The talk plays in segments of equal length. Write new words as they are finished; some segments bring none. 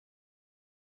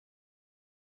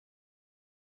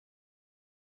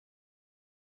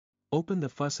Open the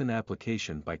Fussen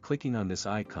application by clicking on this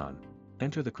icon,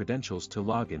 enter the credentials to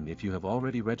log in if you have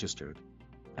already registered.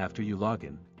 After you log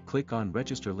in, click on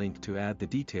Register link to add the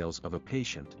details of a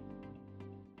patient.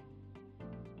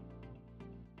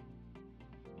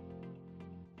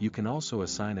 You can also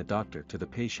assign a doctor to the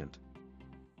patient.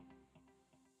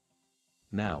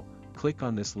 Now, click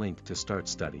on this link to start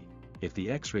study. If the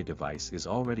X-ray device is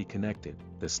already connected,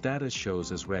 the status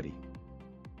shows as ready.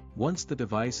 Once the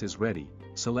device is ready,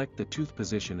 select the tooth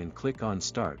position and click on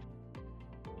Start.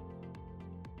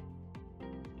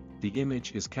 The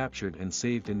image is captured and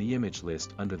saved in the image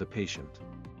list under the patient.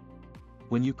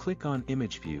 When you click on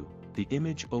Image View, the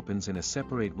image opens in a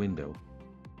separate window.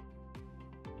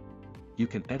 You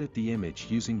can edit the image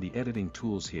using the editing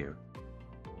tools here.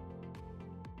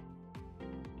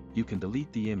 You can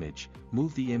delete the image,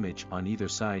 move the image on either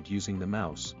side using the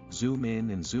mouse, zoom in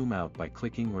and zoom out by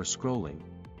clicking or scrolling.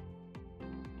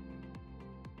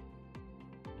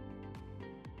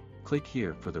 Click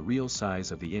here for the real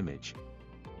size of the image.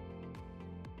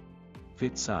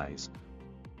 Fit size.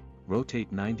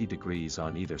 Rotate 90 degrees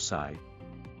on either side.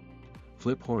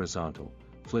 Flip horizontal,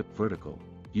 flip vertical.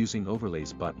 Using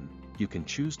Overlays button, you can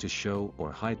choose to show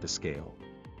or hide the scale.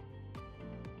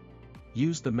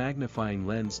 Use the magnifying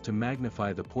lens to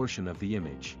magnify the portion of the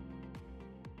image.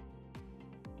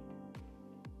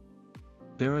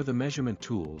 There are the measurement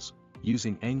tools.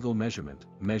 Using angle measurement,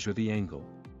 measure the angle.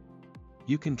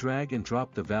 You can drag and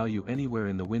drop the value anywhere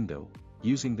in the window.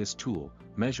 Using this tool,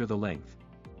 measure the length.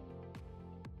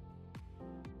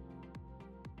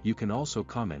 You can also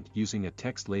comment using a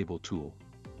text label tool.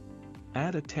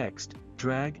 Add a text,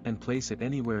 drag and place it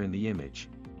anywhere in the image.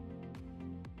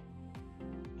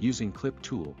 Using Clip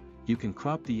tool, you can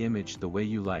crop the image the way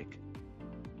you like.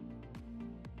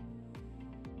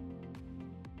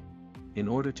 In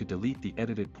order to delete the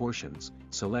edited portions,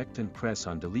 select and press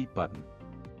on Delete button.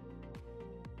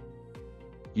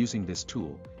 Using this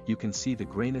tool, you can see the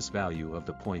grayness value of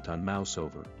the point on mouse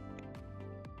over.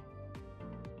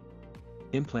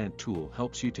 Implant tool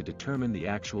helps you to determine the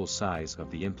actual size of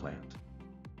the implant.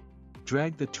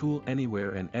 Drag the tool anywhere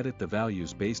and edit the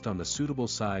values based on the suitable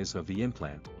size of the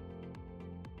implant.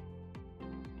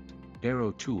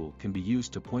 Arrow tool can be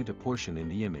used to point a portion in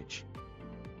the image.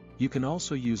 You can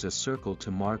also use a circle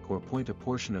to mark or point a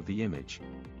portion of the image.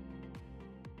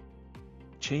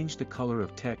 Change the color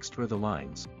of text or the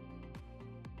lines.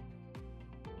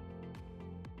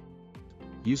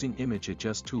 Using Image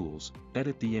Adjust tools,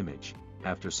 edit the image.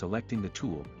 After selecting the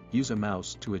tool, use a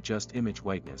mouse to adjust image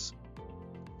whiteness.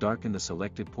 Darken the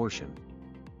selected portion.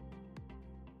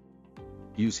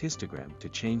 Use histogram to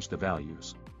change the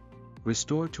values.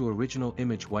 Restore to original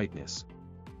image whiteness.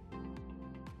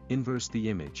 Inverse the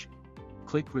image.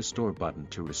 Click Restore button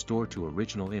to restore to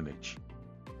original image.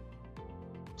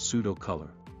 Pseudo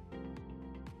color.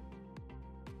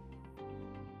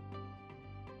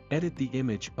 Edit the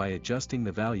image by adjusting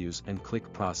the values and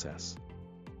click Process.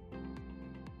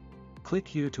 Click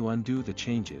here to undo the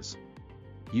changes.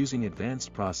 Using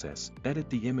Advanced Process, edit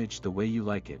the image the way you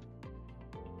like it.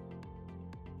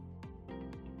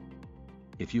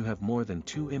 If you have more than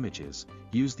 2 images,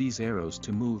 use these arrows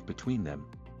to move between them.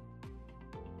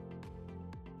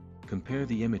 Compare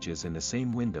the images in the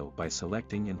same window by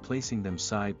selecting and placing them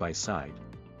side by side.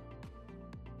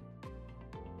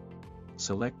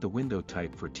 Select the window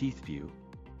type for Teeth View.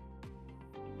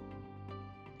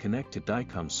 Connect to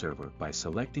DICOM server by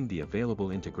selecting the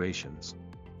available integrations.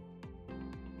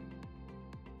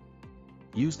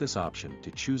 Use this option to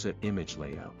choose an image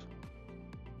layout.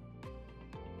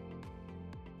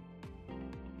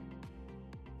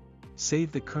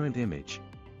 Save the current image.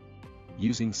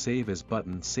 Using Save As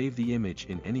button, save the image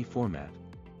in any format.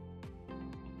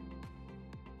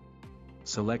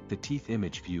 Select the teeth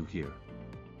image view here.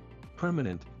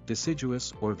 Permanent,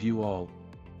 deciduous or view all.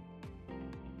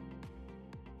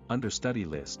 Under Study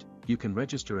List, you can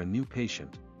register a new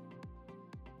patient.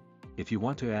 If you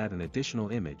want to add an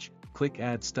additional image, click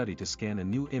Add Study to scan a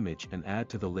new image and add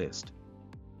to the list.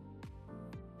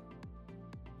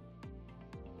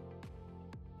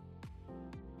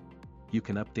 You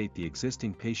can update the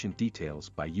existing patient details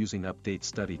by using Update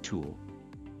Study tool.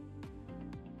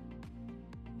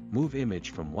 Move image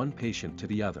from one patient to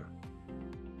the other.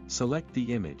 Select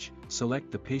the image,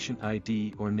 select the patient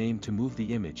ID or name to move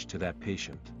the image to that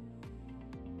patient.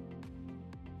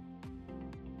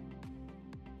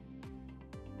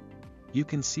 You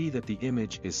can see that the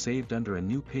image is saved under a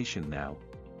new patient now.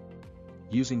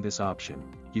 Using this option,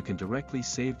 you can directly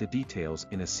save the details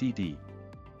in a CD.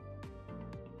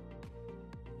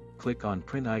 Click on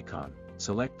Print icon,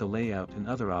 select the layout and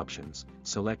other options,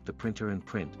 select the printer and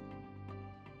print.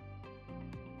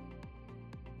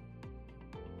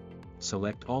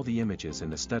 select all the images in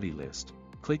the study list.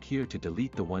 Click here to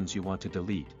delete the ones you want to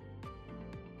delete.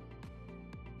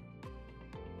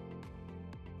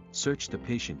 Search the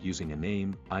patient using a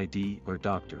name, ID, or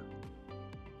doctor.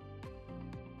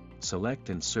 Select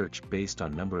and search based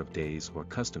on number of days or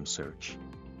custom search.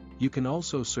 You can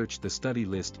also search the study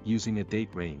list using a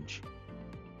date range.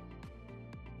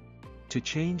 To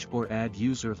change or add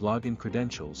user login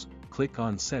credentials, click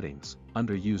on Settings,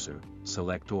 under User,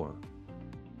 select or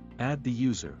add the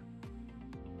user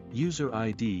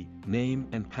ID, name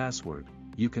and password.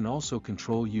 You can also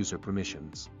control user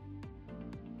permissions.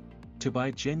 To buy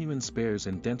genuine spares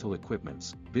and dental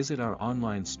equipments, visit our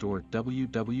online store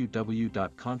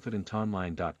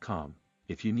www.confidentonline.com.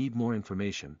 If you need more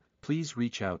information, please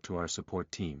reach out to our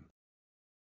support team.